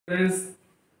Friends,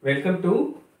 welcome to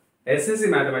SSC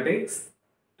Mathematics.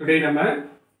 Today நம்ம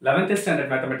 11th standard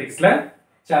mathematics ல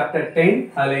chapter 10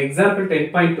 அதுல example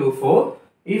 10.24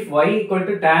 if y equal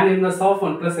to tan inverse of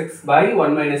 1 plus x by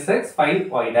 1 minus x find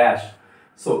y dash.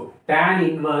 So tan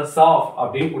inverse of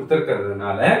அப்படின்னு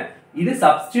கொடுத்திருக்கிறதுனால இது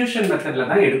substitution methodல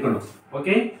தான் எடுக்கணும்.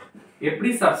 Okay,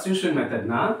 எப்படி substitution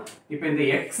methodனா இப்போ இந்த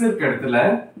x இருக்க இடத்துல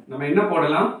நம்ம என்ன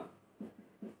போடலாம்?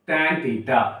 tan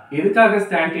theta. எதுக்காக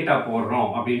tan theta போடுறோம்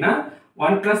அப்படின்னா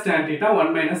 1 plus tan theta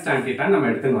 1 minus tan theta நம்ம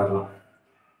எடுத்துன்னு வரலாம்.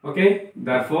 Okay,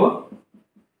 therefore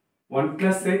 1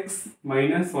 plus x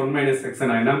minus 1 minus x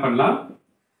நான் என்ன பண்ணலாம்?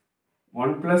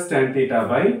 1 plus tan theta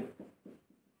by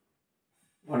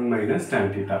 1 minus tan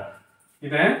theta.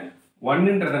 இதை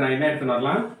 1ன்றதை நான் என்ன எடுத்துன்னு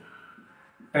வரலாம்?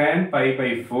 tan pi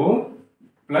by 4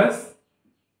 plus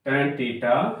tan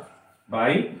theta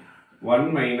by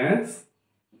 1 minus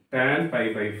tan pi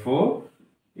by 4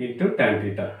 into tan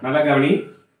theta. நல்லா கவனி,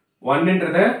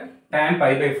 1ன்றதை tan pi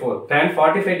by 4, tan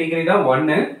 45 degree தான்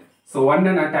 1, so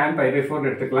 1 நான் tan pi by 4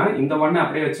 எடுத்துக்கலாம். இந்த 1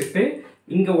 அப்படியே வச்சுட்டு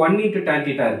இங்க 1 into tan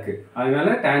theta இருக்கு, அதனால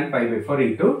tan pi by 4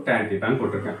 into tan theta ன்னு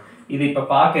போட்டிருக்கேன். இது இப்ப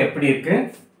பார்க்க எப்படி இருக்கு?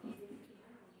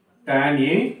 tan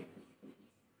A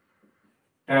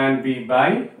tan B by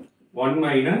 1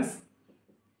 minus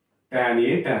tan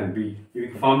A tan B.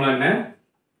 இதுக்கு ஃபார்முலா என்ன?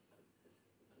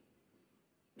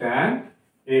 tan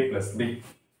A plus B.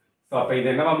 So அப்ப இது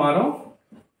என்னவா மாறும்?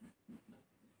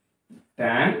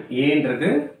 tan A ன்றது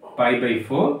pi by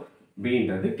 4, B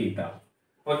ன்றது theta.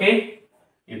 ஓகே,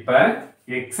 இப்ப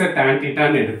x tan theta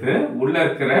ன்னு எடுத்து உள்ள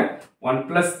இருக்கிற 1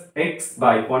 plus x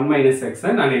by 1 minus x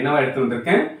நான் என்னவா எடுத்து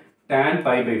வந்திருக்கேன்? tan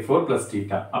pi by 4 plus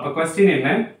theta. அப்ப question என்ன?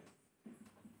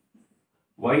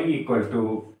 y equal to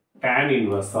tan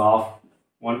inverse of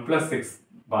 1 plus x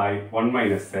by 1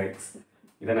 minus x.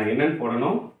 இதை நான் என்னன்னு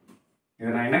போடணும்? இதை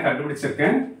நான் என்ன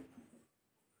கண்டுபிடிச்சிருக்கேன்?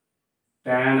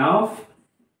 tan of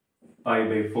pi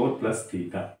by 4 plus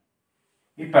theta.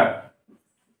 இப்ப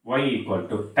y equal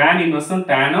to tan inverse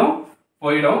tanனும்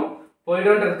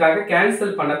போயிடும்ன்றதுக்காக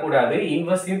cancel பண்ணக்கூடாது.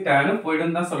 இன்வர்ஸையும் tanனும்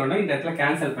போயிடும் தான் சொல்லணும். இந்த இடத்துல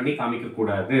கேன்சல் பண்ணி காமிக்க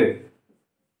கூடாது.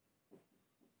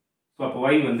 ஸோ அப்போ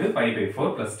y வந்து pi by 4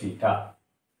 plus theta.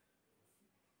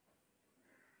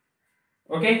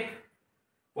 Okay,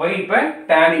 y இப்ப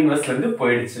tan inverse இருந்து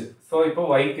போயிடுச்சு. ஸோ இப்போ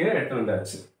y க்கு எடுத்து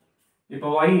வந்தாச்சு. இப்போ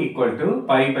y equal to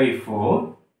pi by 4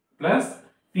 plus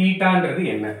thetaன்றது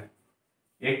என்ன?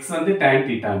 x வந்து tan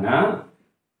thetaனா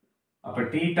அப்ப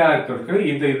theta இருக்கு,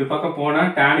 இது பக்கம் போனா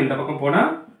tan, இந்த பக்கம் போனா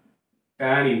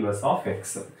tan inverse of x.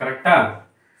 கரெக்ட்டா?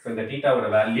 சோ இந்த thetaவோட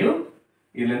வேல்யூ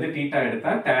இதுல இருந்து theta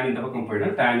எடுத்தா tan இந்த பக்கம்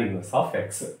போய்டும், tan inverse of x.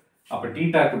 அப்ப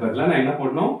thetaக்கு பதிலா நான் என்ன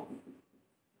போடணும்?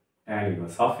 tan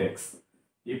inverse of x.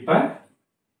 இப்ப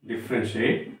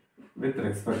differentiate with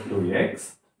respect to x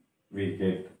we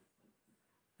get.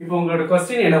 இப்போ உங்களோட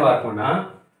क्वेश्चन என்னவா இருக்கும்னா,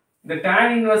 இந்த tan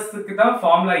inverseக்கு தான்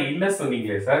ஃபார்முலா இல்ல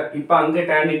சொன்னீங்களே சார், இப்போ அங்க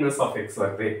tan inverse of x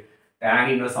வருது. tan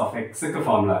inverse of x க்கு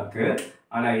ஃபார்முலா இருக்கு,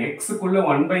 ஆனா x க்குள்ள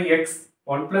 1 by x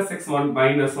 1 plus x 1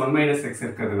 minus x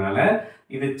இருக்கிறதுனால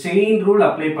இது செயின் ரூல்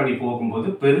அப்ளை பண்ணி போகும்போது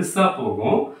பெருசா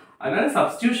போகும். அதனால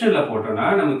சப்ஸ்டிடியூஷன்ல போட்டோம்னா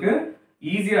நமக்கு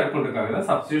ஈஸியா இருக்கும்ன்றதுக்காக தான்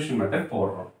சப்ஸ்டிடியூஷன் மெத்தட்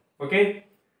போடுறோம். ஓகே,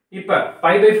 இப்போ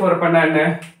pi by 4 பண்ணா என்ன?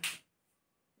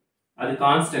 அது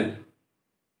கான்ஸ்டன்ட்.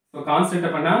 ஸோ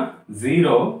கான்ஸ்டன்ட் பண்ணா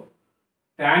 0,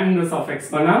 tan inverse of x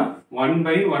பண்ணா 1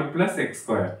 by 1 plus x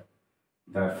square.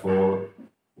 Therefore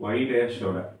y dash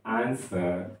ஓட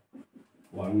answer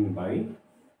 1 by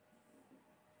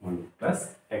 1 plus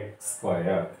x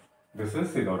square. This is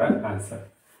இதோட ஆன்சர்.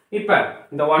 இப்போ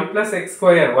இந்த 1 plus x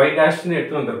square y dash ன்னு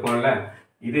எடுத்து வந்திருக்கோம்ல,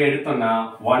 இது எடுத்தோம்னா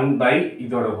 1 by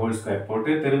இதோட ஹோல் ஸ்கொயர்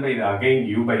போட்டு திரும்ப இது அகைன்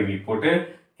u by v போட்டு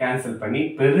கேன்சல் பண்ணி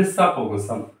பெருசா போகும்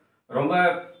சம். ரொம்ப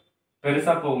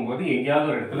பெருசா போகும்போது எங்கேயாவது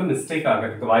ஒரு இடத்துல மிஸ்டேக்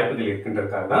ஆகிறதுக்கு வாய்ப்புகள்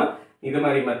இருக்குன்றதுக்காக தான் இது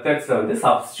மாதிரி மெத்தட்ஸை வந்து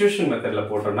சப்ஸ்டிடியூஷன் மெத்தட்ல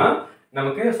போட்டோம்னா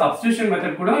நமக்கு சப்ஸ்டிடியூஷன்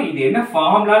மெத்தட் கூட இது என்ன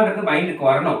ஃபார்முலான்றது மைண்டுக்கு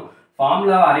வரணும்.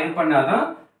 ஃபார்முலா அரைவ் பண்ணாதான்,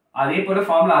 அதே போல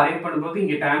ஃபார்முலா அரைவ் பண்ணும்போது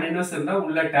இங்க tan இன்வெர்ஸ் இருந்தா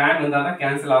உள்ள tan வந்தா தான்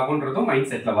கேன்சல் ஆகும்ன்றதும்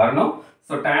மைண்ட் செட்ல வரணும்.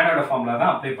 ஸோ டேனோட ஃபார்முலா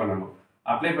தான் அப்ளை பண்ணணும்.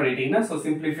 அப்ளை பண்ணிட்டீங்கன்னா ஸோ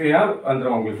சிம்பிளிஃபையா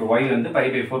வந்துடும். உங்களுக்கு y வந்து pi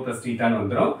by 4 plus thetaன்னு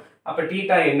வந்துடும். அப்ப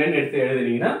theta என்னன்னு எடுத்து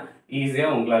எழுதுனீங்கன்னா ஈஸியா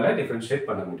உங்களால டிஃபரன்ஷியேட்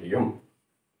பண்ண முடியும்.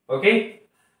 ஓகே,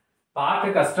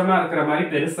 பார்க்க கஷ்டமா இருக்கிற மாதிரி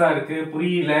பெருசா இருக்கு,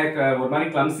 புரியல, ஒரு மாதிரி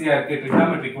கிளம்சியா இருக்கு,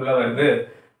 ட்ரிகோனோமெட்ரிக் உள்ள வருது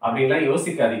அப்படின்லாம்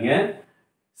யோசிக்காதீங்க.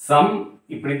 சம்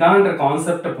இப்படித்தான்ற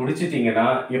கான்செப்டை பிடிச்சிட்டீங்கன்னா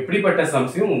எப்படிப்பட்ட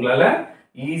சம்ஸையும் உங்களால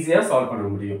ஈஸியா சால்வ் பண்ண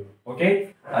முடியும். ஓகே,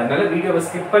 அதனால வீடியோவை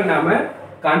ஸ்கிப் பண்ணாம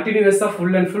கண்டினியூஸா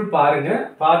ஃபுல் அண்ட் ஃபுல் பாருங்க.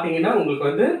 பார்த்தீங்கன்னா உங்களுக்கு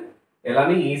வந்து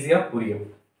எல்லாமே ஈஸியா புரியும்.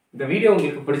 இந்த வீடியோ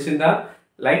உங்களுக்கு பிடிச்சிருந்தா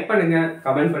லைக் பண்ணுங்க,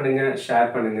 கமெண்ட் பண்ணுங்க,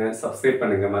 ஷேர் பண்ணுங்க, சப்ஸ்கிரைப்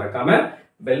பண்ணுங்க, மறக்காம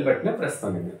பெல் பட்டனை பிரஸ்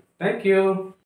பண்ணுங்க. Thank you.